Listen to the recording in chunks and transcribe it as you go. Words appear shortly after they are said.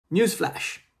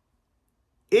Newsflash.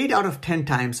 8 out of 10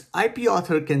 times, IP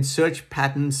author can search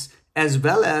patents as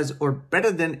well as or better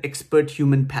than expert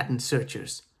human patent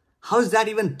searchers. How is that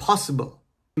even possible?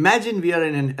 Imagine we are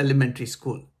in an elementary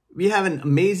school. We have an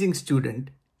amazing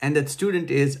student, and that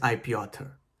student is IP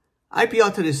author. IP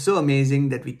author is so amazing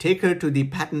that we take her to the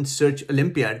Patent Search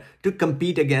Olympiad to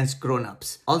compete against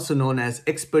grown-ups, also known as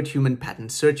expert human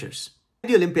patent searchers. At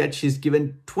the Olympiad, she's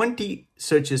given 20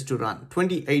 searches to run,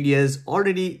 20 ideas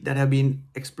already that have been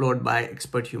explored by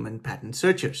expert human patent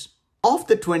searchers. Of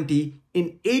the 20,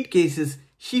 in 8 cases,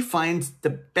 she finds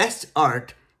the best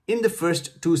art in the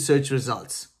first 2 search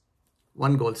results.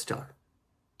 1 gold star.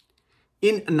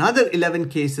 In another 11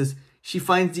 cases, she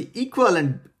finds the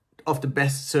equivalent of the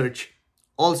best search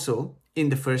also in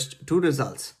the first 2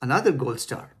 results. Another gold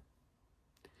star.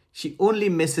 She only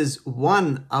misses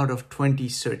 1 out of 20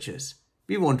 searches.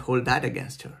 We won't hold that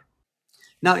against her.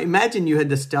 Now imagine you had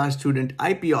the star student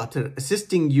IP author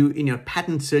assisting you in your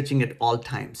patent searching at all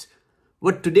times.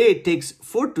 What today takes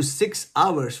 4 to 6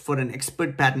 hours for an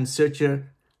expert patent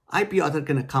searcher, IP author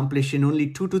can accomplish in only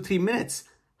 2 to 3 minutes.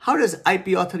 How does IP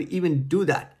author even do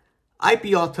that?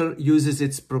 IP author uses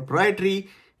its proprietary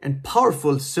and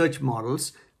powerful search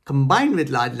models combined with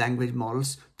large language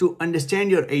models to understand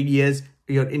your ideas,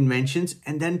 your inventions,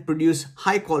 and then produce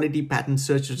high quality patent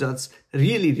search results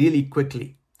really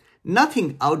quickly.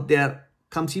 Nothing out there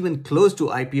comes even close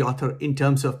to IP author in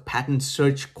terms of patent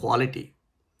search quality.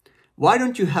 Why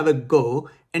don't you have a go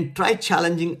and try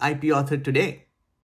challenging IP author today?